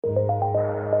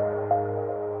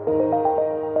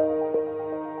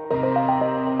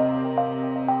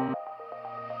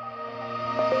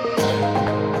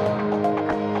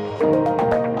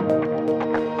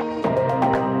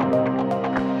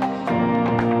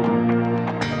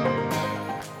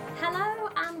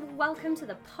welcome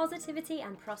to the Positivity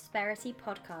and Prosperity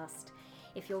podcast.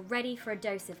 If you're ready for a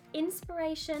dose of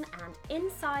inspiration and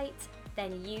insight,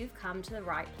 then you've come to the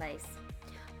right place.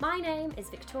 My name is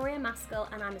Victoria Maskell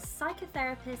and I'm a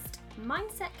psychotherapist,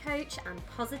 mindset coach and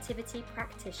positivity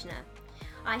practitioner.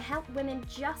 I help women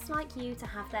just like you to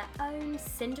have their own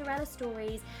Cinderella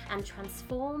stories and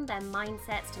transform their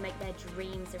mindsets to make their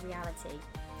dreams a reality.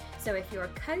 So if you're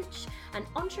a coach, an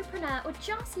entrepreneur, or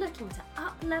just looking to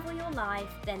up-level your life,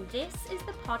 then this is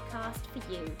the podcast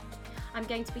for you. I'm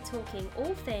going to be talking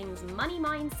all things money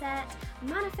mindset,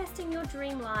 manifesting your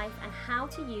dream life, and how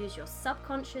to use your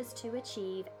subconscious to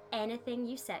achieve anything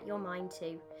you set your mind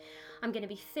to. I'm going to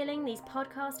be filling these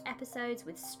podcast episodes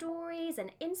with stories and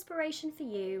inspiration for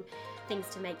you, things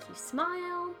to make you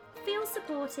smile, feel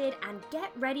supported, and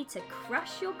get ready to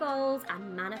crush your goals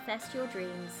and manifest your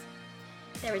dreams.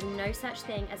 There is no such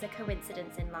thing as a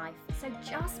coincidence in life, so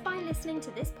just by listening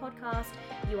to this podcast,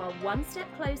 you are one step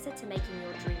closer to making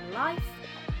your dream life,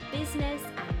 business,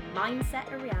 and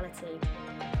mindset a reality.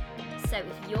 So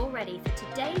if you're ready for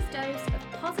today's dose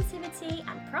of positivity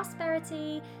and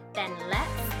prosperity, then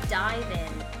let's dive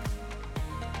in.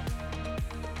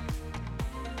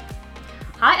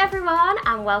 Hi everyone,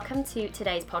 and welcome to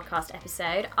today's podcast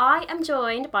episode. I am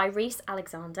joined by Rhys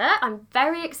Alexander. I'm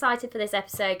very excited for this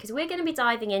episode because we're going to be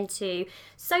diving into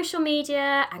social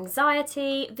media,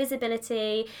 anxiety,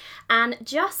 visibility, and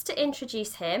just to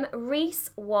introduce him, Rhys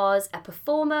was a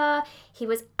performer. He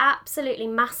was absolutely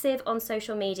massive on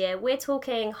social media. We're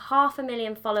talking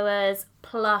 500,000 followers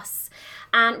plus.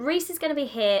 And Rhys is going to be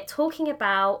here talking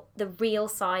about the real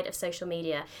side of social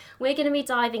media. We're going to be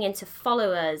diving into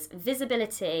followers,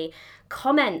 visibility,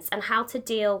 comments, and how to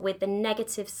deal with the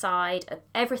negative side of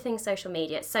everything social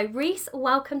media. So Rhys,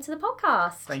 welcome to the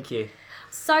podcast. Thank you.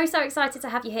 So excited to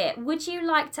have you here. Would you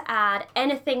like to add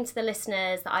anything to the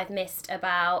listeners that I've missed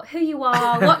about who you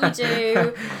are, what you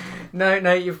do?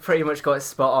 No, you've pretty much got it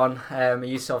spot on. I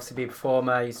used to obviously be a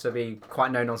performer, I used to be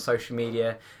quite known on social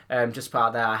media. Just put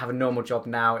out there, I have a normal job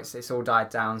now, it's all died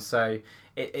down. So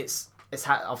it's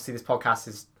how, obviously this podcast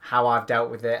is how I've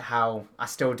dealt with it, how I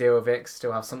still deal with it,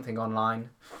 still have something online.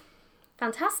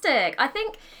 Fantastic. I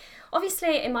think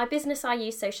obviously in my business I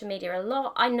use social media a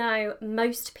lot. I know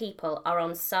most people are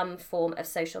on some form of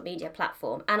social media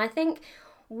platform, and I think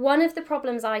one of the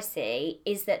problems I see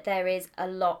is that there is a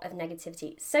lot of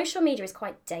negativity. Social media is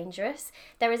quite dangerous.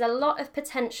 There is a lot of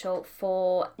potential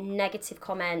for negative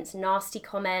comments, nasty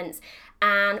comments,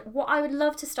 and what I would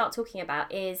love to start talking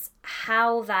about is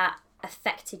how that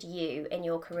affected you in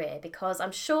your career, because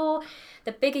I'm sure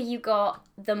the bigger you got,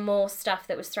 the more stuff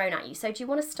that was thrown at you. So do you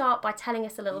want to start by telling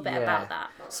us a little bit about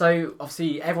that? So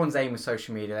obviously everyone's aim with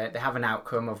social media, they have an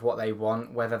outcome of what they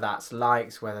want, whether that's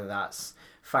likes, whether that's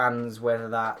fans, whether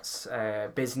that's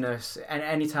business, and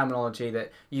any terminology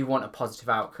that you want a positive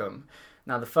outcome.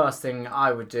 Now the first thing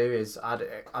I would do is I'd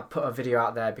put a video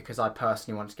out there because I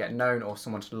personally wanted to get known or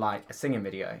someone to like a singing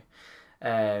video.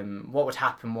 What would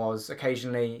happen was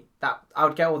occasionally that I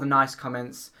would get all the nice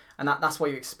comments, and that's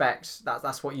what you expect,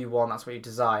 that's what you want, that's what you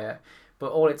desire.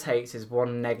 But all it takes is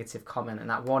one negative comment, and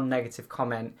that one negative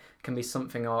comment can be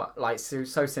something like so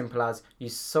simple as you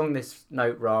sung this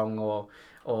note wrong, or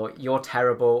you're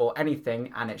terrible, or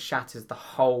anything, and it shatters the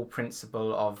whole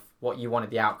principle of what you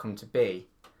wanted the outcome to be.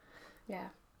 Yeah.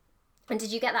 And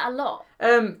did you get that a lot?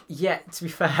 Yeah. To be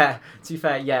fair,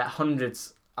 yeah,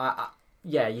 hundreds.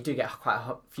 Yeah, you do get quite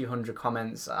a few hundred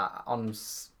comments on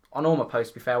all my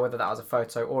posts, to be fair, whether that was a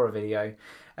photo or a video.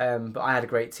 But I had a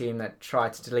great team that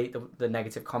tried to delete the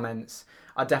negative comments.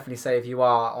 I'd definitely say if you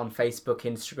are on Facebook,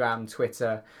 Instagram,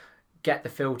 Twitter, get the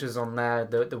filters on there,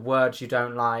 the words you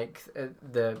don't like,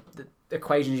 the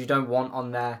equations you don't want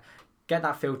on there. Get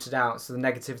that filtered out so the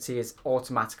negativity is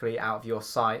automatically out of your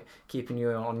sight, keeping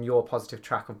you on your positive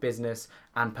track of business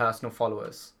and personal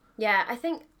followers. Yeah, I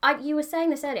think you were saying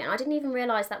this earlier, and I didn't even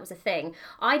realise that was a thing.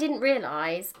 I didn't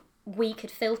realise we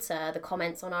could filter the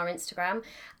comments on our Instagram,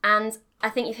 and I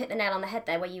think you've hit the nail on the head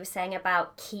there where you were saying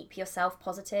about keep yourself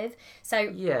positive. So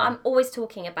yeah. I'm always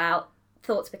talking about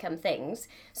thoughts become things.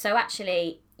 So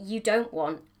actually, you don't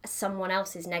want someone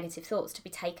else's negative thoughts to be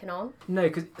taken on. No,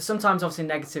 because sometimes obviously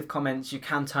negative comments, you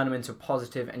can turn them into a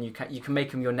positive, and you can make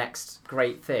them your next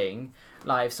great thing.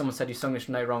 Like if someone said you sung this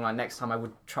note wrong, like next time I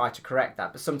would try to correct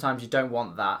that. But sometimes you don't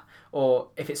want that. Or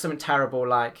if it's something terrible,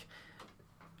 like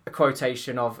a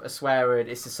quotation of a swear word,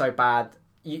 it's just so bad,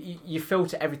 you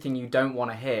filter everything you don't want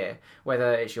to hear,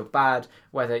 whether it's your bad,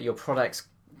 whether your product's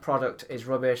product is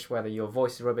rubbish, whether your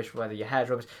voice is rubbish, whether your hair is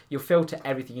rubbish. You'll filter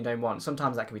everything you don't want.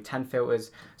 Sometimes that could be 10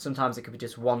 filters. Sometimes it could be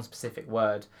just one specific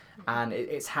word. And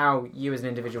it's how you as an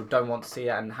individual don't want to see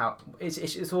it, and how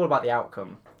it's all about the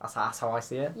outcome. That's how I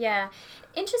see it. Yeah.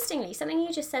 Interestingly, something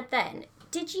you just said then,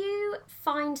 did you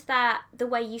find that the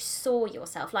way you saw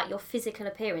yourself, like your physical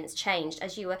appearance, changed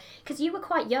as you were... Because you were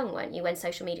quite young, weren't you, when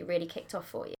social media really kicked off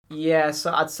for you? Yeah,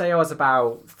 so I'd say I was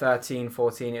about 13,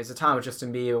 14. It was the time of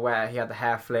Justin Bieber where he had the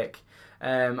hair flick.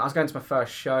 I was going to my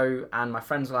first show, and my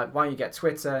friends were like, "Why don't you get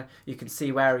Twitter? You can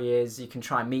see where he is. You can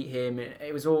try and meet him."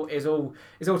 It was all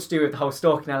to do with the whole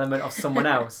stalking element of someone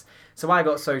else. So I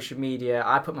got social media.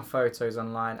 I put my photos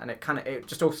online, and it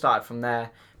just all started from there.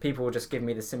 People would just give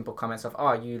me the simple comments of,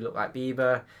 "Oh, you look like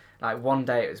Bieber." Like one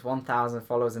day it was 1,000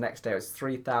 followers, the next day it was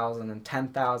 3,000 and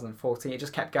 10,000 and 14. It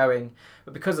just kept going.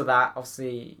 But because of that,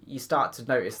 obviously, you start to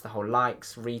notice the whole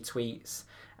likes, retweets.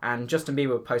 And Justin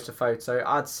Bieber would post a photo.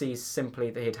 I'd see simply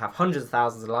that he'd have hundreds of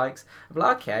thousands of likes. I'd be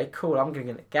like, okay, cool. I'm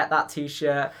going to get that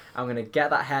t-shirt. I'm going to get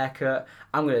that haircut.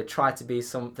 I'm going to try to be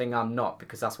something I'm not,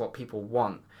 because that's what people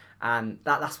want. And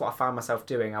that's what I found myself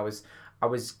doing. I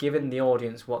was giving the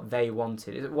audience what they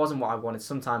wanted. It wasn't what I wanted.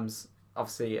 Sometimes,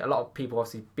 obviously, a lot of people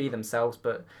obviously be themselves,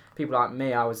 but people like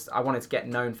me, I wanted to get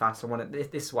known fast.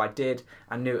 This is what I did.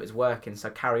 I knew it was working, so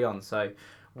carry on. So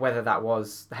whether that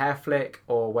was the hair flick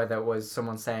or whether it was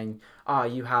someone saying,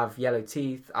 you have yellow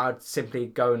teeth, I'd simply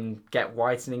go and get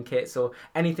whitening kits or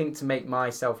anything to make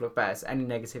myself look better. So any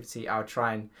negativity, I would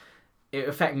try and it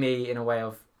affect me in a way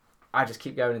of, I just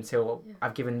keep going until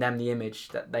I've given them the image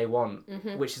that they want,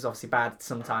 which is obviously bad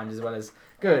sometimes as well as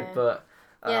good, but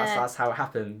that's how it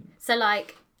happened. So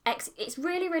like, it's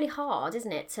really, really hard,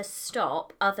 isn't it, to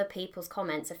stop other people's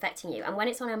comments affecting you. And when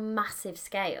it's on a massive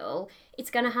scale,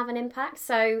 it's going to have an impact.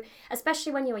 So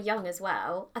especially when you're young as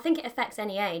well, I think it affects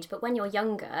any age, but when you're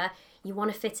younger, you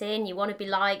want to fit in, you want to be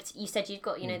liked. You said you've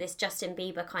got, this Justin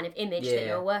Bieber kind of image that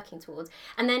you're working towards.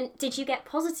 And then did you get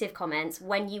positive comments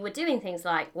when you were doing things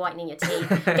like whitening your teeth,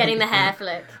 getting the hair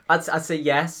flip? I'd say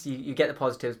yes, you get the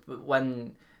positives, but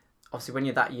when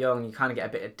you're that young, you kind of get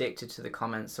a bit addicted to the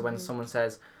comments. So when someone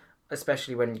says,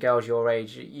 especially when girls your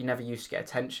age, you never used to get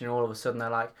attention, and all of a sudden they're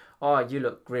like, "Oh, you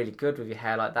look really good with your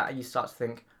hair like that," and you start to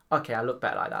think, okay, I look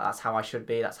better like that. That's how I should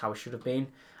be. That's how I should have been.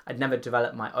 I'd never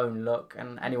developed my own look,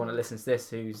 and anyone that listens to this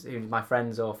who's my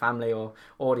friends or family or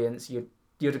audience, you'd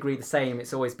agree the same.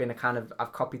 It's always been a kind of,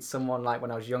 I've copied someone like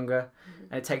when I was younger,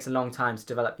 and it takes a long time to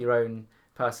develop your own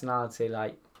personality.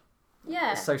 Like,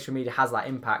 social media has that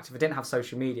impact. If I didn't have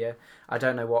social media, I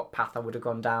don't know what path I would have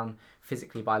gone down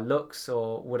physically by looks,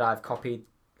 or would I have copied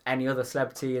any other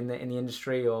celebrity in the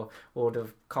industry, or would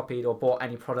have copied or bought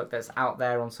any product that's out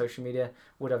there on social media.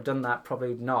 Would I have done that?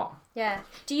 Probably not. Yeah.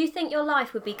 Do you think your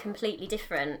life would be completely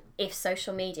different if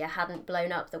social media hadn't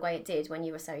blown up the way it did when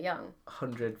you were so young?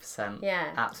 100%.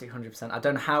 Yeah. Absolutely 100%. I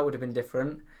don't know how it would have been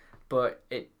different, but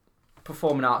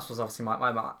performing arts was obviously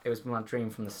it was my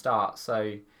dream from the start.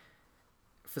 So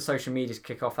for social media to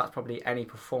kick off, that's probably any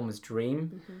performer's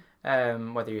dream.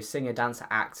 Whether you're a singer, dancer,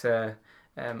 actor,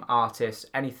 artist,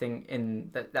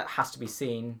 anything that has to be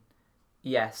seen.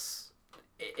 Yes,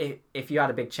 if you had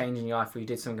a big change in your life where you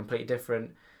did something completely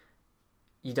different,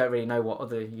 you don't really know what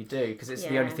other you do, because it's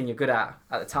the only thing you're good at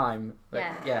the time. But,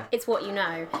 it's what you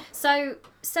know. So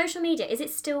social media, is it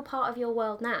still part of your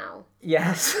world now?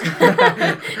 Yes.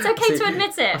 It's okay to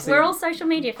admit it. We're all social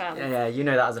media fans. Yeah, you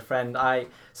know that as a friend. I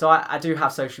do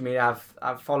have social media. I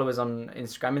have followers on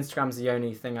Instagram. Instagram's the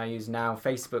only thing I use now.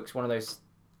 Facebook's one of those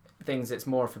things that's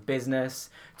more for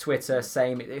business. Twitter,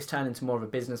 same. It's turned into more of a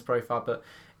business profile, but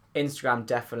Instagram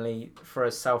definitely for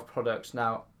a self-product.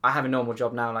 Now, I have a normal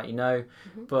job now, like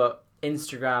but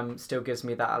Instagram still gives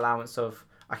me that allowance of,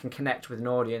 I can connect with an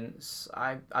audience.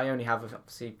 I only have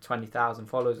obviously 20,000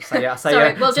 followers.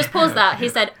 Sorry, we'll just pause that. He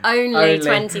said only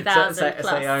 20,000 plus.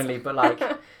 Say only, but like,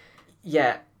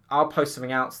 I'll post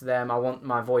something out to them. I want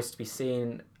my voice to be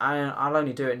seen. I'll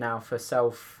only do it now for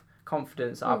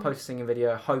self-confidence. I'll post a singing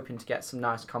video hoping to get some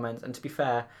nice comments. And to be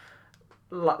fair,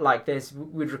 like this,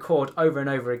 we'd record over and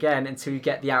over again until you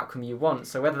get the outcome you want.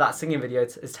 So whether that singing video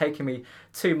has taken me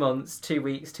 2 months, 2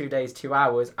 weeks, 2 days, 2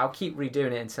 hours, I'll keep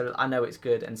redoing it until I know it's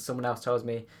good and someone else tells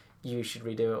me you should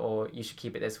redo it or you should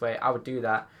keep it this way. I would do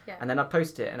that, and then I'd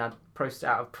post it, and I'd post it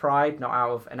out of pride, not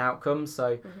out of an outcome.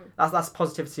 So that's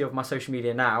positivity of my social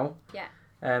media now.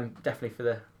 Definitely for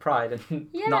the pride and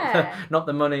not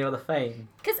the money or the fame.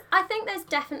 Because I think there's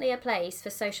definitely a place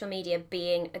for social media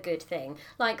being a good thing.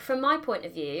 Like, from my point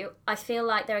of view, I feel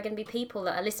like there are going to be people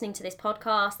that are listening to this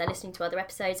podcast, they're listening to other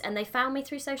episodes, and they found me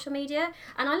through social media,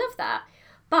 and I love that.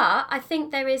 But I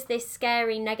think there is this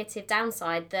scary negative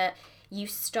downside that you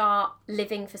start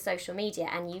living for social media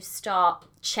and you start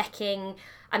checking.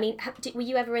 I mean, were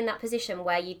you ever in that position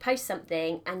where you'd post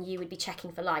something and you would be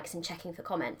checking for likes and checking for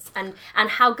comments, and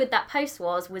how good that post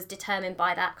was determined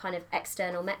by that kind of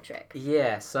external metric?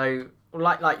 Yeah, so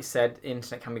like you said, the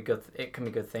internet can be good. It can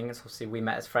be good things. Obviously, we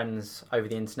met as friends over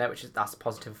the internet, that's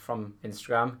positive from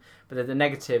Instagram. But the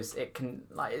negatives,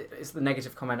 it's the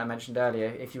negative comment I mentioned earlier.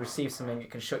 If you receive something, it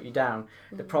can shut you down.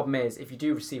 Mm-hmm. The problem is, if you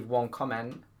do receive one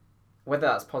comment, whether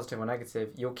that's positive or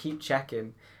negative, you'll keep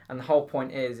checking. And the whole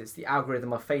point is, it's the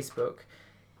algorithm of Facebook.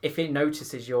 If it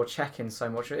notices you're checking so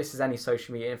much, or this is any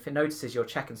social media, if it notices you're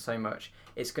checking so much,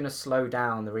 it's going to slow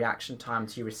down the reaction time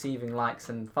to you receiving likes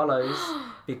and follows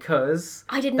because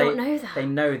I did not know that. They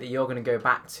know that you're going to go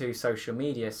back to social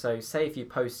media. So say if you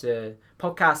post a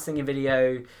podcast, singing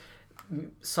video,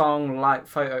 song, like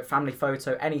photo, family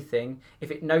photo, anything, if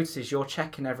it notices you're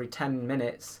checking every 10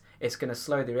 minutes, it's going to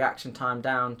slow the reaction time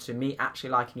down to me actually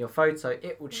liking your photo.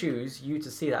 It will choose you to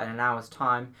see that in an hour's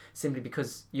time simply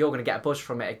because you're going to get a buzz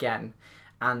from it again.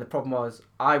 And the problem was,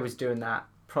 I was doing that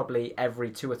probably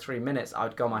every 2 or 3 minutes. I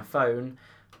would go on my phone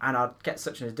and I'd get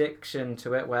such an addiction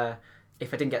to it where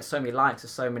if I didn't get so many likes or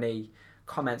so many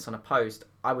comments on a post,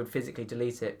 I would physically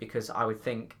delete it because I would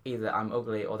think either I'm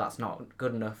ugly or that's not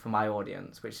good enough for my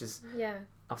audience, which is... Yeah.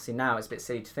 Obviously now it's a bit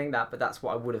silly to think that, but that's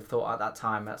what I would have thought at that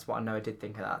time. That's what I know I did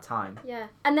think at that time. Yeah.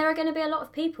 And there are going to be a lot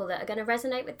of people that are going to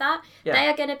resonate with that. Yeah. They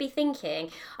are going to be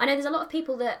thinking... I know there's a lot of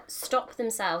people that stop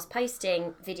themselves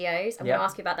posting videos. I'm going to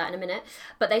ask you about that in a minute.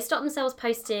 But they stop themselves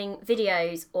posting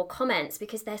videos or comments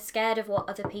because they're scared of what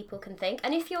other people can think.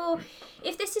 And if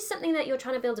this is something that you're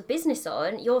trying to build a business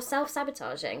on, you're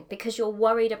self-sabotaging because you're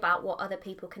worried about what other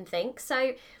people can think.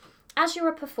 So... As you're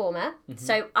a performer,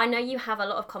 so I know you have a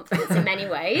lot of confidence in many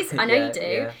ways. I know you do.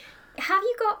 Yeah. Have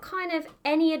you got kind of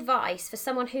any advice for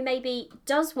someone who maybe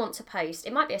does want to post?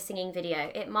 It might be a singing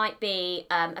video. It might be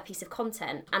a piece of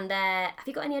content. And have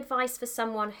you got any advice for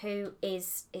someone who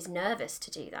is nervous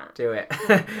to do that? Do it.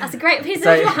 That's a great piece of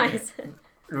advice.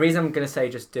 The reason I'm going to say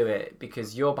just do it,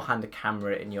 because you're behind the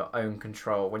camera in your own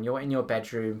control. When you're in your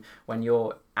bedroom, when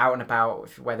you're out and about,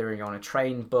 whether you're on a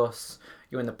train, bus,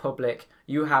 you're in the public,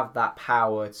 you have that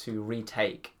power to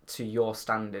retake to your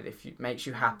standard. If it makes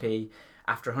you happy,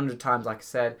 after 100 times, like I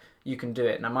said, you can do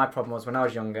it. Now, my problem was when I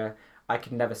was younger, I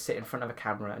could never sit in front of a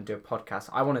camera and do a podcast.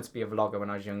 I wanted to be a vlogger when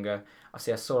I was younger.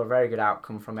 Obviously, I saw a very good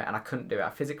outcome from it, and I couldn't do it. I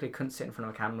physically couldn't sit in front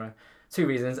of a camera. 2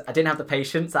 reasons. I didn't have the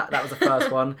patience. That was the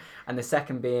first one. And the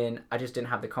second being, I just didn't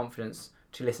have the confidence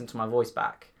to listen to my voice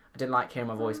back. I didn't like hearing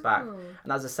my voice back. And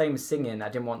that was the same as singing. I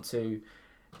didn't want to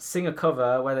sing a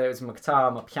cover, whether it was my guitar,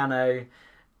 my piano,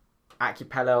 a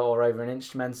cappella or over an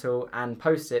instrumental, and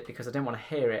post it because I didn't want to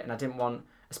hear it. And I didn't want,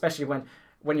 especially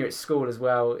when you're at school as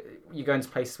well, you go into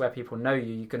places where people know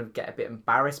you, you're going to get a bit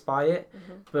embarrassed by it.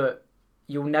 But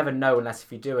you'll never know unless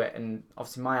if you do it. And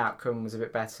obviously my outcome was a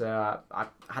bit better. I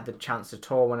had the chance to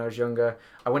tour when I was younger.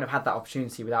 I wouldn't have had that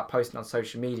opportunity without posting on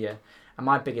social media. And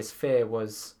my biggest fear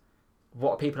was,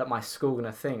 what are people at my school going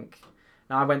to think?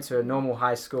 Now, I went to a normal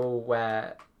high school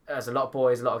where there's a lot of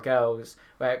boys, a lot of girls,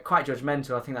 where quite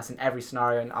judgmental. I think that's in every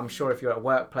scenario. And I'm sure if you're at a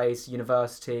workplace,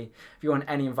 university, if you're in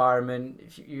any environment,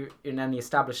 if you're in any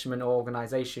establishment or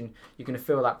organisation, you're going to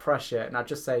feel that pressure. And I'd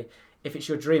just say, if it's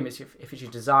your dream, if it's your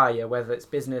desire, whether it's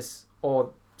business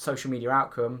or social media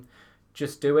outcome,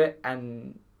 just do it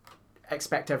and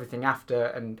expect everything after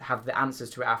and have the answers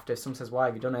to it after. If someone says, why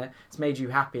have you done it? It's made you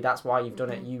happy. That's why you've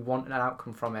done it. You want an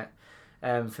outcome from it.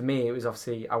 For me, it was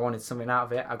obviously I wanted something out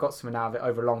of it. I got something out of it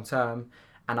over a long term,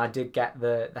 and I did get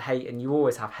the hate. And you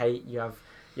always have hate. You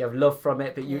have love from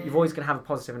it, but you've always going to have a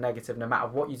positive and negative. No matter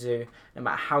what you do, no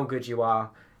matter how good you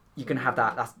are, you can have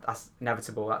that. That's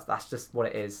inevitable. That's just what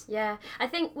it is. Yeah. I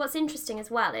think what's interesting as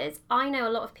well is I know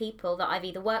a lot of people that I've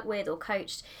either worked with or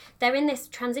coached, they're in this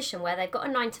transition where they've got a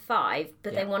 9-to-5,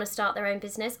 but they want to start their own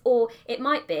business, or it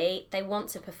might be they want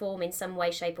to perform in some way,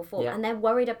 shape or form, and they're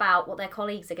worried about what their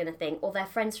colleagues are going to think, or their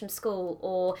friends from school,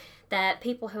 or their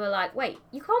people who are like, wait,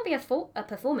 you can't be a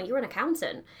performer, you're an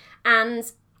accountant. And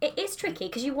it is tricky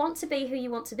because you want to be who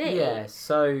you want to be. Yeah,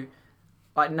 so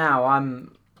like now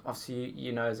obviously,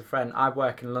 you know, as a friend, I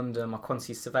work in London, I'm a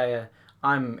quantity surveyor.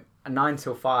 I'm a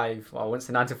 9-to-5, well, I wouldn't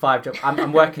say 9-to-5 job.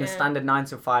 I'm working a standard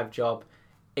 9-to-5 job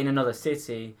in another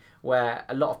city where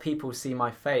a lot of people see my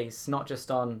face, not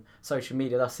just on social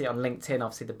media, they'll see it on LinkedIn,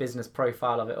 obviously the business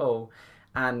profile of it all.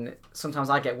 And sometimes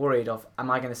I get worried of,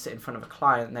 am I going to sit in front of a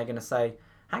client and they're going to say,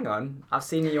 hang on, I've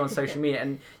seen you on social media,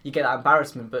 and you get that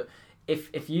embarrassment. But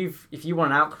if you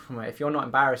want an outcome from it, if you're not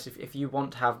embarrassed, if you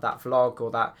want to have that vlog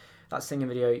or that singing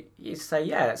video, you say,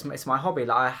 yeah, it's my hobby.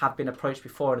 Like, I have been approached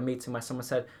before in a meeting where someone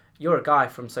said, you're a guy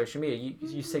from social media.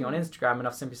 You sing on Instagram, and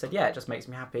I've simply said, yeah, it just makes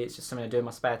me happy. It's just something I do in my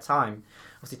spare time.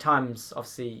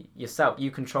 Obviously yourself.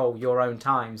 You control your own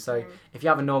time. So if you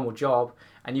have a normal job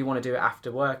and you want to do it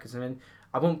after work or something,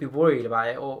 I won't be worried about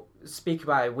it or speak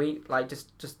about it.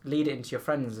 Just lead it into your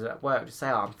friends at work. Just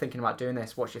say, oh, I'm thinking about doing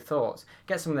this. What's your thoughts?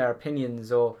 Get some of their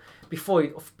opinions, or before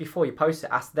you post it,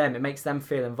 ask them. It makes them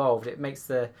feel involved. It makes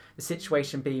the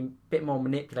situation be a bit more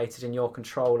manipulated in your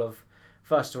control of.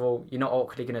 First of all, you're not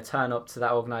awkwardly going to turn up to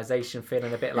that organisation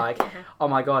feeling a bit like, oh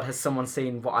my God, has someone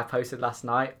seen what I posted last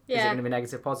night? Is it going to be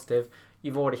negative, positive?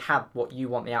 You've already had what you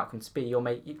want the outcome to be. You're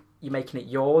making it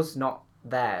yours, not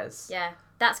theirs. Yeah,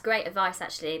 that's great advice,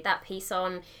 actually. That piece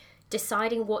on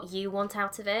deciding what you want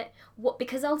out of it.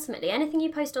 Because ultimately, anything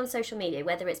you post on social media,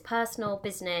 whether it's personal,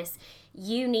 business,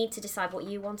 you need to decide what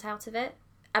you want out of it.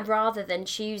 And rather than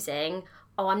choosing,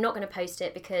 oh, I'm not going to post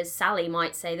it because Sally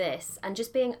might say this, and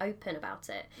just being open about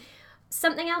it.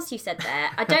 Something else you said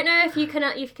there, I don't know if you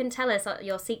can tell us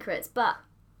your secrets, but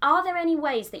are there any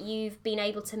ways that you've been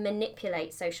able to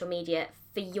manipulate social media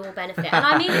for your benefit? And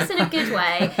I mean this in a good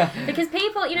way, because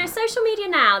people, social media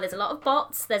now, there's a lot of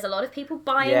bots, there's a lot of people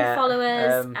buying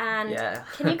followers, can you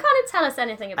kind of tell us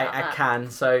anything about that? I can.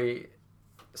 So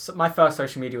my first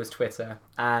social media was Twitter,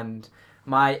 and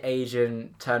my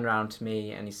agent turned around to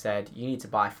me and he said, you need to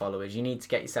buy followers, you need to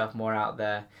get yourself more out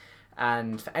there.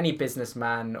 And for any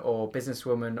businessman or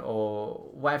businesswoman or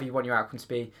whatever you want your outcome to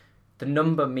be, the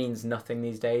number means nothing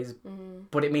these days,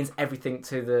 but it means everything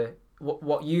to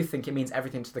what you think it means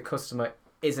everything to the customer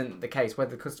isn't the case.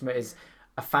 Whether the customer is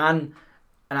a fan,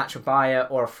 an actual buyer,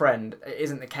 or a friend, it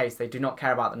isn't the case. They do not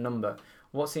care about the number.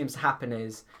 What seems to happen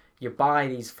is you buy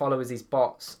these followers, these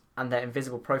bots, and their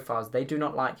invisible profiles. They do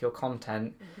not like your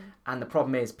content, and the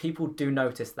problem is people do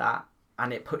notice that,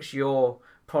 and it puts your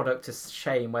product to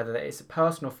shame. Whether it's a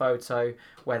personal photo,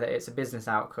 whether it's a business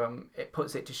outcome, it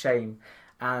puts it to shame.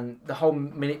 And the whole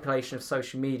manipulation of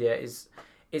social media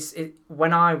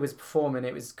when I was performing,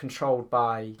 it was controlled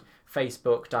by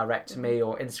Facebook direct to me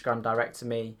or Instagram direct to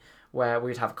me, where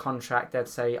we'd have a contract. They'd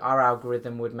say our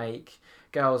algorithm would make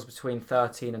girls between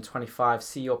 13 and 25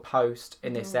 see your post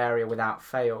in this area without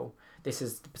fail. This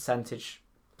is the percentage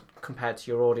compared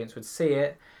to your audience would see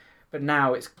it. But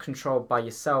now it's controlled by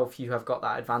yourself. You have got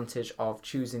that advantage of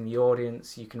choosing the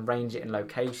audience. You can range it in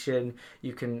location.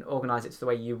 You can organise it to the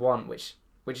way you want, which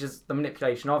is the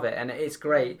manipulation of it. And it's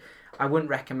great. I wouldn't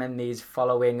recommend these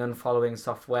unfollowing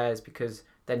softwares, because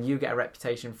then you get a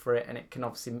reputation for it, and it can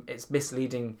it's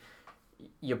misleading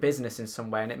your business in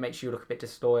some way, and it makes you look a bit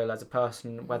disloyal as a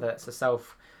person, whether it's a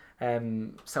self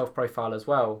profile as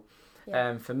well.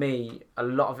 For me, a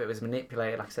lot of it was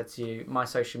manipulated. Like I said to you, my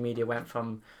social media went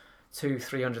from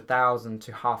 200,000-300,000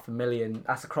 to 500,000.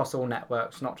 That's across all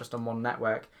networks, not just on one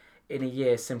network, in a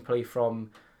year, simply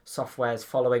from softwares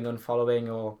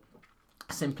unfollowing, or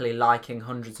simply liking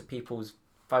hundreds of people's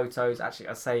photos. Actually,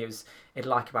 I'd say it'd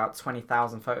like about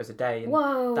 20,000 photos a day,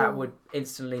 and that would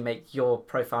instantly make your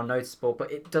profile noticeable.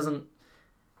 But it doesn't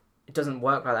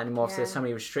work like that anymore. So there's so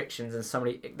many restrictions,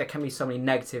 and there can be so many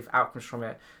negative outcomes from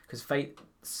it, because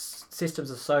systems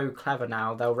are so clever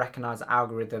now. They'll recognize the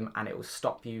algorithm and it will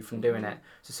stop you from doing it.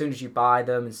 So as soon as you buy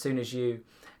them, as soon as you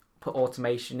put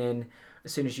automation in,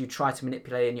 as soon as you try to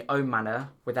manipulate it in your own manner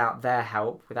without their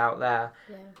help, the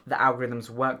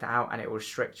algorithms work that out, and it will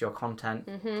restrict your content,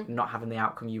 not having the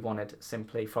outcome you wanted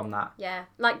simply from that. Yeah,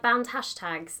 like banned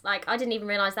hashtags. Like, I didn't even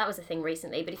realise that was a thing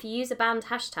recently, but if you use a banned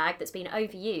hashtag that's been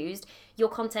overused, your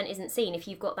content isn't seen if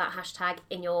you've got that hashtag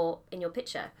in your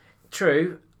picture.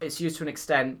 True, it's used to an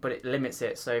extent, but it limits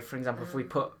it. So, for example, if we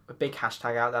put a big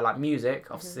hashtag out there like music,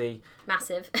 obviously...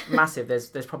 Massive.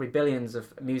 There's probably billions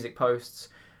of music posts.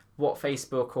 What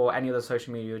Facebook or any other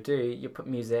social media would do, you put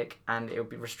music and it would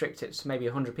be restricted to maybe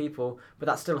 100 people, but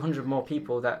that's still 100 more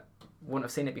people that wouldn't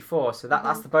have seen it before. So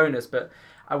that's the bonus. But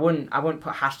I wouldn't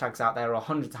put hashtags out there or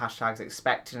hundreds of hashtags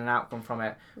expecting an outcome from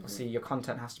it. Obviously, your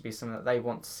content has to be something that they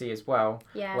want to see as well.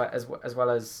 Yeah. As well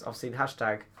as obviously the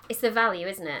hashtag. It's the value,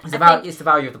 isn't it? It's the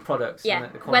value of the product. Yeah.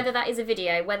 Whether that is a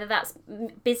video, whether that's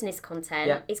business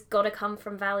content, it's got to come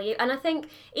from value. And I think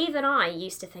even I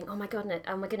used to think, oh my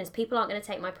goodness, people aren't going to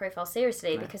take my profile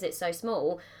seriously because it's so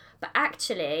small. But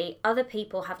actually, other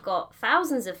people have got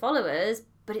thousands of followers,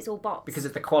 but it's all bots. Because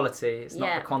of the quality, it's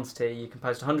not the quantity. You can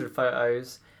post 100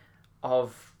 photos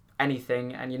of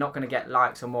anything and you're not going to get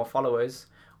likes or more followers.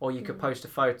 Or you could post a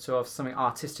photo of something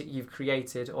artistic you've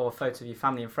created, or a photo of your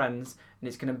family and friends, and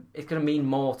it's gonna mean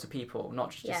more to people,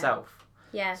 not just yourself.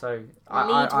 Yeah. So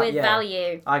lead with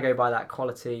value. I go by that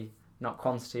quality not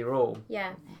quantity rule.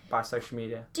 Yeah. By social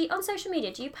media. On social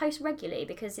media, do you post regularly?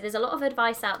 Because there's a lot of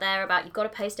advice out there about you've got to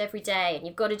post every day and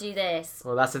you've got to do this.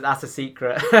 Well, that's a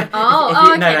secret. Okay,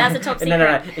 that's a top secret.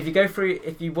 No.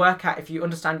 If you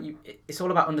understand, it's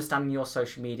all about understanding your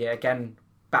social media. Again,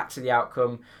 back to the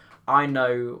outcome. I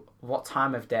know what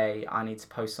time of day I need to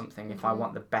post something if I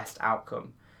want the best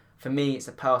outcome. For me, it's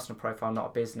a personal profile, not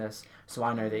a business. So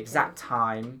I know the exact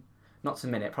time, not to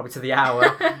the minute, probably to the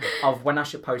hour, of when I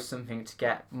should post something to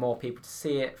get more people to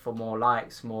see it, for more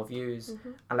likes, more views,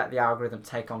 and let the algorithm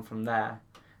take on from there.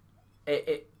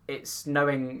 It's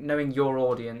knowing your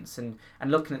audience and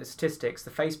looking at the statistics,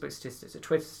 the Facebook statistics, the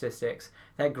Twitter statistics.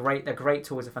 They're great. They're great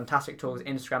tools. They're fantastic tools.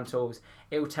 Instagram tools.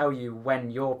 It will tell you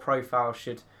when your profile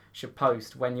should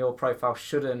post, when your profile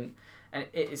shouldn't. And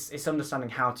it's understanding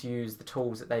how to use the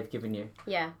tools that they've given you.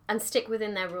 Yeah, and stick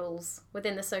within their rules,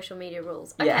 within the social media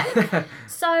rules. Okay. Yeah.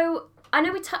 So, I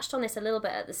know we touched on this a little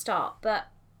bit at the start, but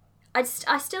I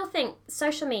still think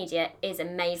social media is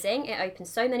amazing. It opens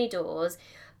so many doors,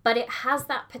 but it has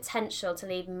that potential to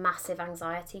leave massive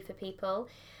anxiety for people.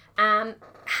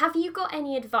 Have you got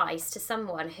any advice to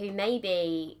someone who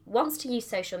maybe wants to use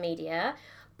social media,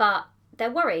 but they're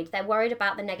worried? They're worried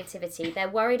about the negativity. They're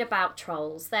worried about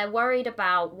trolls. They're worried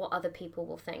about what other people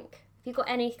will think. Have you got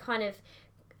any kind of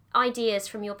ideas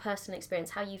from your personal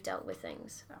experience, how you've dealt with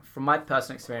things? From my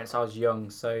personal experience, I was young,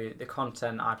 so the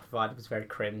content I provided was very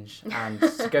cringe. And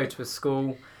to go to a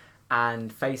school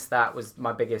and face that was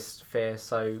my biggest fear.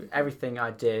 So everything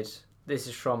I did, this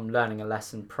is from learning a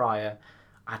lesson prior,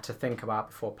 I had to think about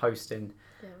before posting.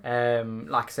 Yeah.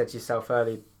 Like I said to yourself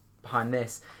earlier behind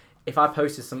this, if I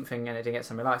posted something and it didn't get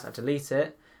so many likes, I'd delete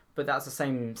it. But that's the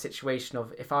same situation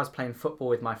of if I was playing football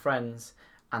with my friends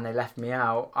and they left me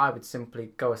out, I would simply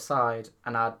go aside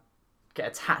and I'd get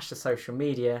attached to social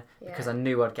media because I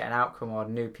knew I'd get an outcome, or I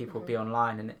knew people would be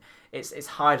online. And it's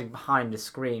hiding behind a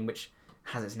screen, which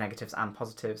has its negatives and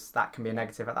positives. That can be a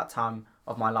negative at that time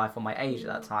of my life or my age at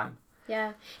that time.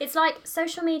 Yeah, it's like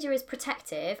social media is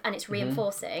protective and it's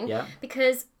reinforcing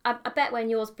because I bet when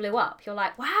yours blew up, you're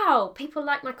like, wow, people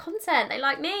like my content, they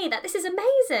like me, that this is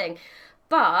amazing.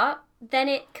 But then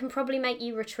it can probably make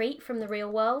you retreat from the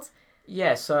real world.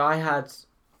 Yeah, so I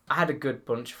had a good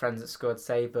bunch of friends at school, I'd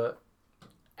say, but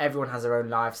everyone has their own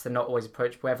lives. They're not always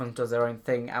approachable. Everyone does their own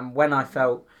thing. And when I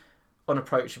felt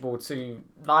unapproachable to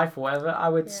life or whatever, I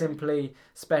would simply,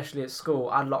 especially at school,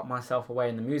 I'd lock myself away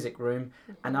in the music room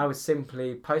and I would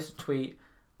simply post a tweet,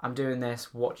 I'm doing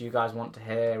this, what do you guys want to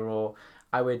hear? Or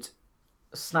I would,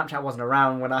 Snapchat wasn't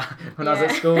around when I was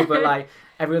at school, but like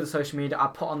every other social media, I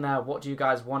put on there, what do you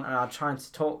guys want? And I'd try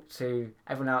to talk to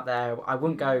everyone out there. I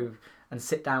wouldn't go and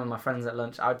sit down with my friends at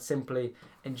lunch. I would simply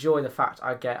enjoy the fact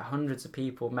I get hundreds of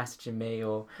people messaging me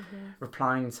or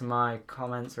replying to my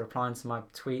comments or replying to my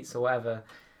tweets or whatever.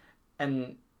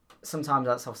 And sometimes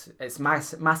that's obviously, it's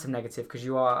massive negative because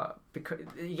you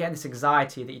get this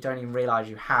anxiety that you don't even realise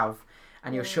you have,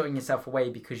 and you're shutting yourself away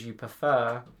because you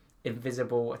prefer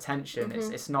invisible attention.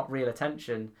 It's not real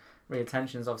attention. Real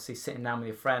attention is obviously sitting down with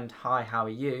your friend, hi, how are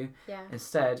you? Yeah.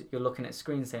 Instead, you're looking at a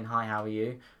screen saying, hi, how are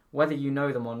you? Whether you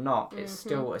know them or not, it's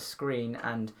still a screen,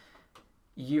 and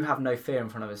you have no fear in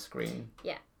front of a screen.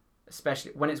 Yeah.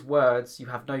 Especially when it's words, you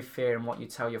have no fear in what you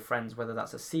tell your friends, whether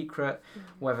that's a secret,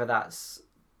 whether that's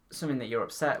something that you're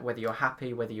upset, whether you're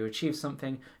happy, whether you achieve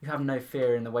something. You have no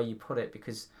fear in the way you put it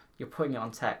because you're putting it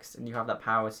on text and you have that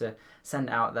power to send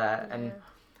it out there. Yeah. And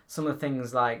some of the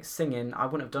things like singing, I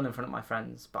wouldn't have done in front of my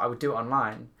friends, but I would do it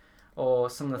online. Or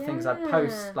some of the things I'd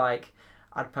post, like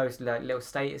I'd post like little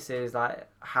statuses like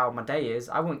how my day is.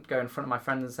 I wouldn't go in front of my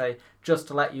friends and say, just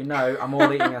to let you know, I'm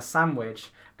all eating a sandwich.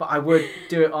 But I would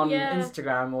do it on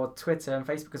Instagram or Twitter and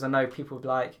Facebook because I know people would be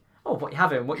like, oh, what you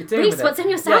having? What you doing Rhys, with it? What's in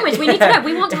your sandwich? We need to know.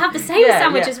 We want to have the same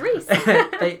sandwich as Rhys.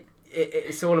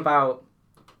 It's all about,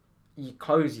 you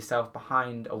close yourself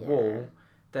behind a wall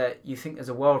that you think there's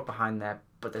a world behind there,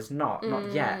 but there's not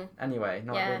yet. Anyway,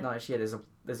 not yet.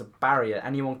 There's a barrier.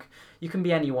 You can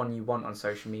be anyone you want on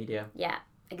social media. Yeah,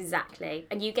 exactly.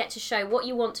 And you get to show what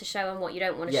you want to show and what you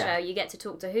don't want to show. You get to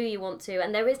talk to who you want to.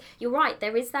 And you're right,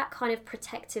 there is that kind of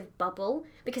protective bubble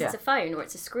because it's a phone or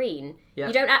it's a screen. Yeah.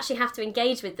 You don't actually have to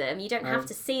engage with them. You don't have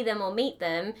to see them or meet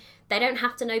them. They don't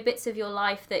have to know bits of your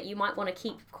life that you might want to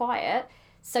keep quiet.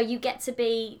 So you get to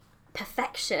be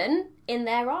perfection in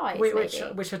their eyes.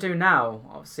 Which I do now.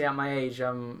 Obviously, at my age,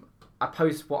 I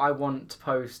post what I want to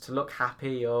post to look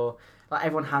happy, or like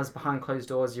everyone has behind closed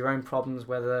doors your own problems,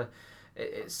 whether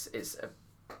it's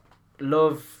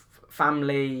love,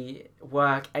 family,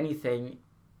 work, anything.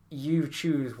 You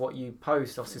choose what you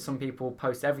post. Obviously, some people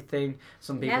post everything,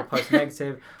 some people post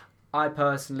negative. I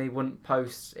personally wouldn't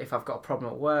post if I've got a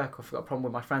problem at work or if I've got a problem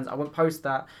with my friends. I wouldn't post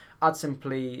that. I'd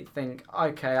simply think,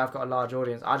 okay, I've got a large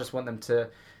audience. I just want them to,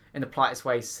 in the politest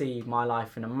way, see my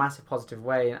life in a massive positive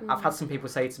way. And I've had some people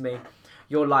say to me,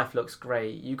 your life looks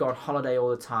great. You go on holiday all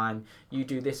the time. You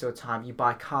do this all the time. You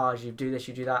buy cars. You do this,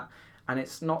 you do that. And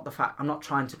it's not the fact, I'm not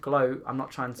trying to gloat. I'm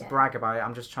not trying to brag about it.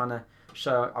 I'm just trying to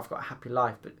show I've got a happy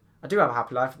life. But I do have a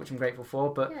happy life, which I'm grateful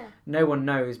for. But no one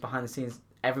knows behind the scenes.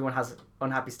 Everyone has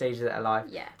unhappy stages of their life.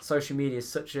 Yeah. Social media is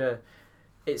such a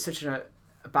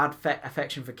bad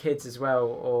affection for kids as well,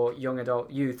 or young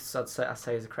adult youths. I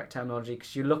say is the correct terminology,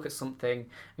 because you look at something and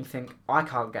you think, I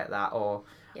can't get that, or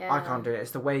I can't do it.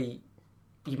 It's the way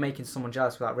you're making someone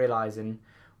jealous without realizing,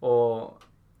 or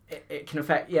it can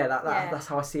affect. That's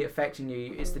how I see it affecting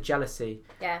you. It's the jealousy.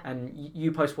 Yeah. And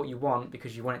you post what you want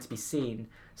because you want it to be seen.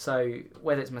 So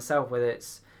whether it's myself, whether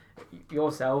it's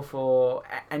yourself or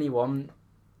anyone,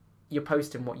 you're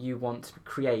posting what you want to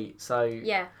create. So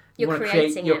you're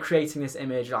creating this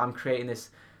image. I'm creating this.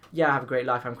 I have a great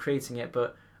life. I'm creating it,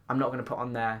 but I'm not going to put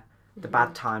on there the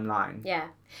bad timeline. Yeah.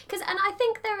 And I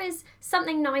think there is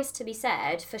something nice to be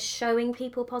said for showing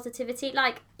people positivity.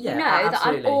 Like, you know that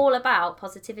I'm all about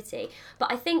positivity.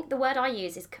 But I think the word I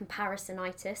use is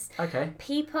comparisonitis. Okay.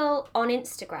 People on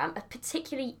Instagram,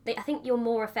 particularly, I think you're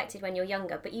more affected when you're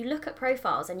younger, but you look at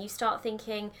profiles and you start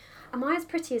thinking, am I as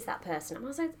pretty as that person?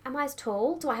 Am I as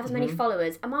tall? Do I have as many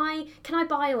followers? Can I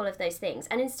buy all of those things?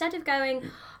 And instead of going,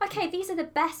 okay, these are the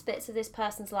best bits of this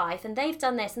person's life and they've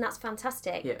done this and that's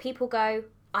fantastic, people go,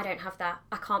 I don't have that,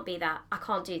 I can't be that, I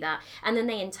can't do that. And then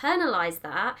they internalise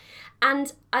that.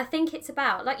 And I think it's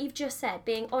about, like you've just said,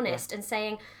 being honest and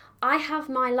saying, I have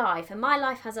my life and my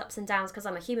life has ups and downs because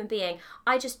I'm a human being.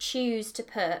 I just choose to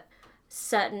put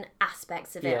certain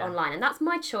aspects of it online, and that's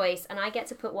my choice, and I get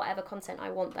to put whatever content I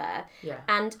want there.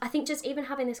 And I think just even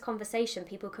having this conversation,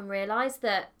 people can realise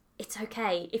that it's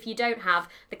okay if you don't have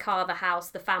the car, the house,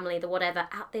 the family, the whatever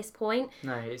at this point.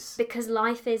 No, it's because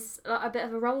life is a bit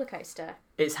of a roller coaster.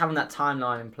 It's having that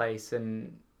timeline in place,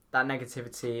 and that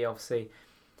negativity, obviously,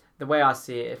 the way I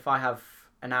see it, if I have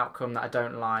an outcome that I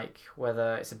don't like,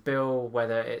 whether it's a bill,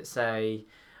 whether it's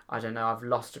I've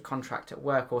lost a contract at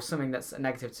work or something that's a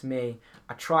negative to me,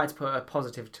 I try to put a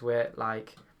positive to it,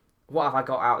 like, what have I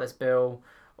got out of this bill?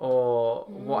 Or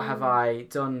what have I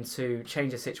done to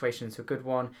change the situation into a good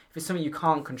one? If it's something you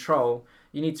can't control,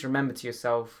 you need to remember to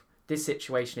yourself, this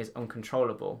situation is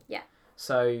uncontrollable. Yeah.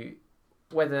 So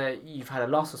whether you've had a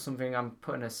loss or something, I'm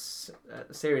putting a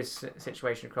serious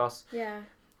situation across. Yeah.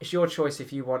 It's your choice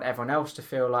if you want everyone else to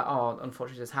feel like, oh,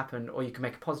 unfortunately this happened, or you can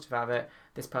make a positive out of it.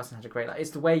 This person had a great life. It's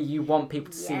the way you want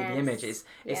people to see the image. It's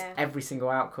every single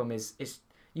outcome is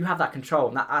you have that control,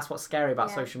 and that's what's scary about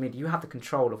social media. You have the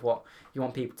control of what you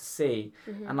want people to see.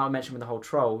 And like I mentioned with the whole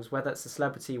trolls, whether it's a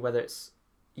celebrity, whether it's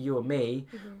you or me,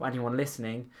 or anyone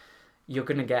listening, you're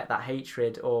going to get that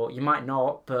hatred, or you might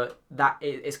not, but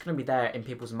it's going to be there in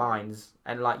people's minds.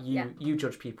 And like you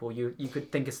judge people. You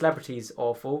could think a celebrity's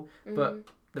awful, but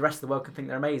the rest of the world can think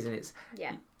they're amazing.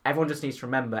 Everyone just needs to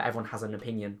remember, everyone has an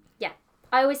opinion. Yeah.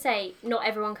 I always say, not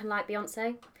everyone can like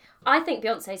Beyonce. I think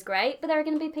Beyonce's great, but there are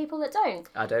going to be people that don't.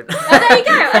 I don't. Oh, there you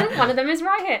go. And one of them is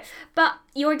right here. But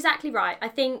you're exactly right. I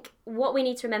think what we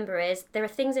need to remember is there are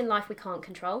things in life we can't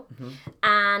control,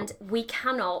 and we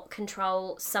cannot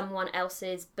control someone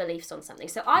else's beliefs on something.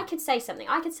 So I could say something.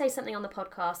 I could say something on the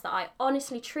podcast that I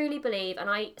honestly, truly believe, and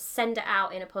I send it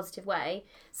out in a positive way.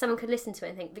 Someone could listen to it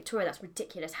and think, Victoria, that's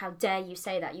ridiculous. How dare you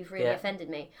say that? You've really offended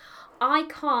me. I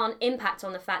can't impact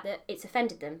on the fact that it's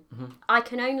offended them. I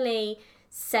can only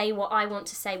say what I want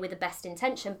to say with the best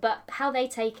intention, but how they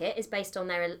take it is based on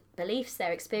their beliefs,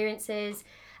 their experiences.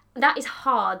 That is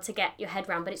hard to get your head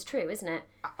around, but it's true, isn't it?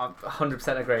 I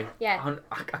 100% agree. Yeah.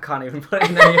 I can't even put it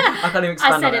in there. I can't even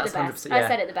expand on it. I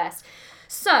said it the best.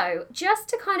 So, just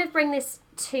to kind of bring this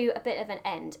to a bit of an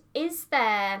end, is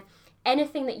there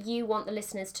anything that you want the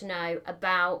listeners to know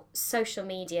about social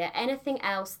media? Anything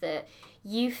else that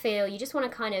you feel you just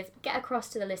want to kind of get across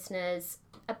to the listeners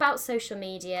about social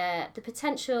media, the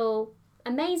potential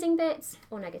amazing bits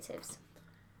or negatives?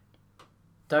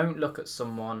 Don't look at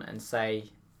someone and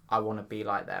say, I want to be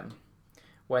like them.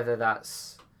 Whether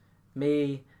that's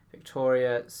me,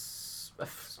 Victoria,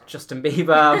 Justin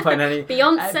Bieber, I'm putting any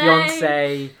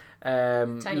Beyonce,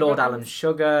 Lord Alan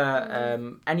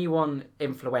Sugar, anyone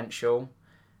influential.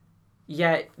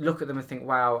 Yeah, look at them and think,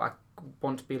 wow, I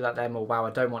want to be like them, or wow, I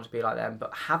don't want to be like them.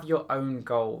 But have your own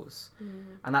goals.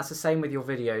 And that's the same with your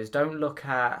videos. Don't look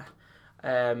at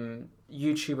YouTuber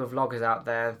vloggers out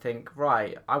there and think,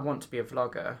 right, I want to be a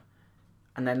vlogger,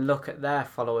 and then look at their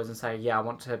followers and say, yeah, I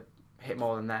want to hit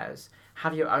more than theirs.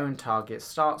 Have your own targets.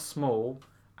 Start small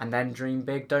and then dream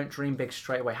big. Don't dream big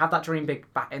straight away. Have that dream big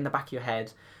in the back of your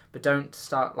head, but don't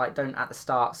at the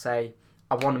start say,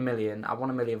 I want 1 million. I want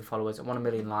 1 million followers. I want 1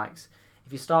 million likes.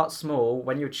 If you start small,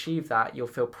 when you achieve that, you'll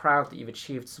feel proud that you've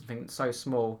achieved something so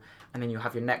small, and then you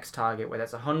have your next target, whether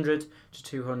it's 100 to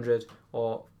 200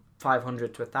 or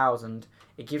 500 to 1,000.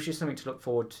 It gives you something to look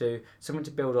forward to, something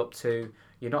to build up to.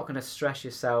 You're not going to stress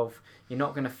yourself. You're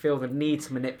not going to feel the need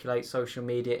to manipulate social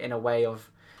media in a way of,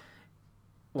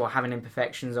 well, having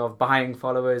imperfections of buying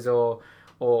followers or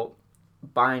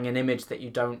buying an image that you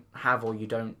don't have or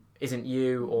isn't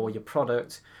you or your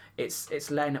product. It's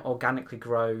letting it organically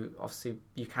grow. Obviously,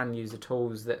 you can use the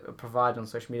tools that are provided on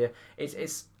social media.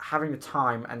 It's having the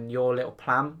time and your little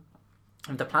plan.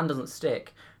 If the plan doesn't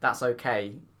stick, that's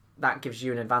okay. That gives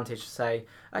you an advantage to say,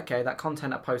 okay, that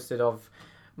content I posted of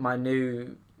my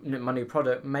new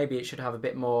product, maybe it should have a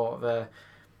bit more of a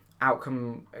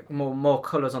outcome, more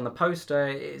colours on the poster.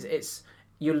 It's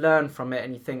you learn from it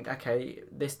and you think, okay,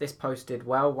 this post did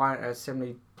well. Why don't I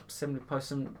similarly post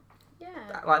some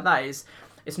like that?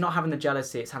 It's not having the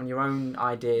jealousy, it's having your own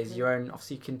ideas, your own.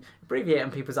 Obviously, you can abbreviate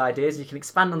on people's ideas, you can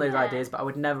expand on those ideas, but I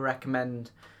would never recommend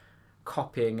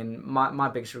copying. And my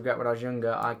biggest regret when I was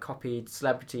younger, I copied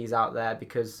celebrities out there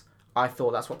because I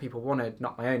thought that's what people wanted,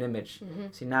 not my own image.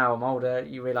 See, now I'm older,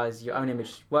 you realise your own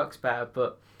image works better,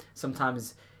 but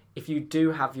sometimes if you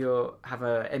do have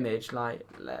an image, like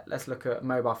let's look at a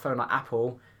mobile phone like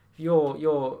Apple, if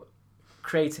you're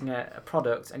creating a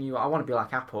product and I want to be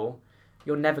like Apple,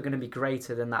 you're never going to be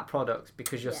greater than that product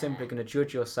because you're simply going to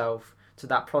judge yourself to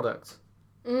that product.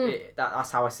 That's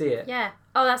how I see it. Yeah.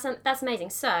 Oh, that's amazing.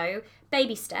 So,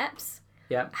 baby steps.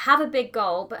 Yeah. Have a big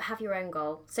goal, but have your own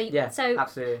goal. So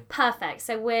absolutely. Perfect.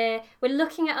 So we're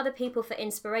looking at other people for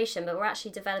inspiration, but we're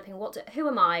actually developing who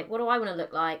am I? What do I want to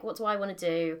look like? What do I want to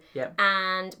do? Yeah.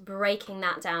 And breaking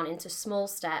that down into small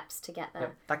steps to get there.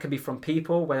 Yep. That could be from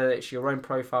people, whether it's your own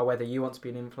profile, whether you want to be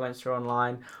an influencer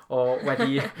online, or whether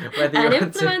you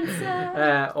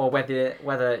influencer, or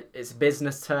whether it's a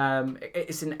business term.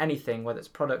 It's in anything, whether it's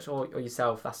products or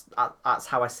yourself. That's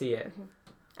how I see it.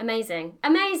 Amazing.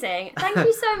 Thank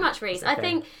you so much, Rhys. Okay. I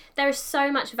think there is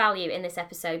so much value in this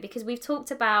episode because we've talked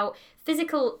about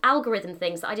physical algorithm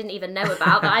things that I didn't even know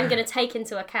about that I'm going to take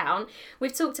into account.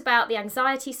 We've talked about the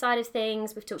anxiety side of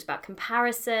things. We've talked about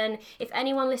comparison. If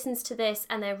anyone listens to this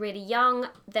and they're really young,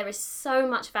 there is so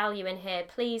much value in here.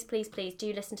 Please, please, please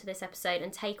do listen to this episode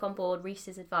and take on board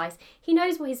Rhys's advice. He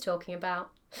knows what he's talking about.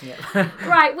 Yeah.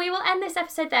 Right, we will end this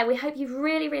episode there. We hope you've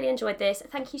really, really enjoyed this.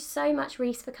 Thank you so much,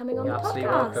 Rhys, for coming on the podcast. Absolutely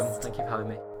welcome. Thank you for having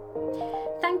me.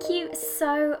 Thank you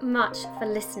so much for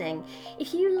listening.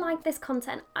 If you like this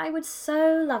content, I would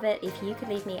so love it if you could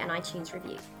leave me an iTunes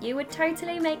review. You would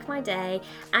totally make my day,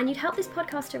 and you'd help this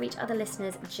podcast to reach other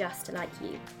listeners just like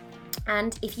you.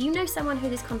 And if you know someone who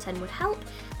this content would help,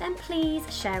 then please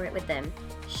share it with them.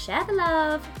 Share the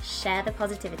love, share the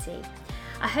positivity.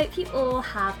 I hope you all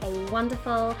have a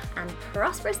wonderful and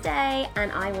prosperous day,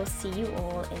 and I will see you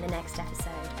all in the next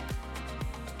episode.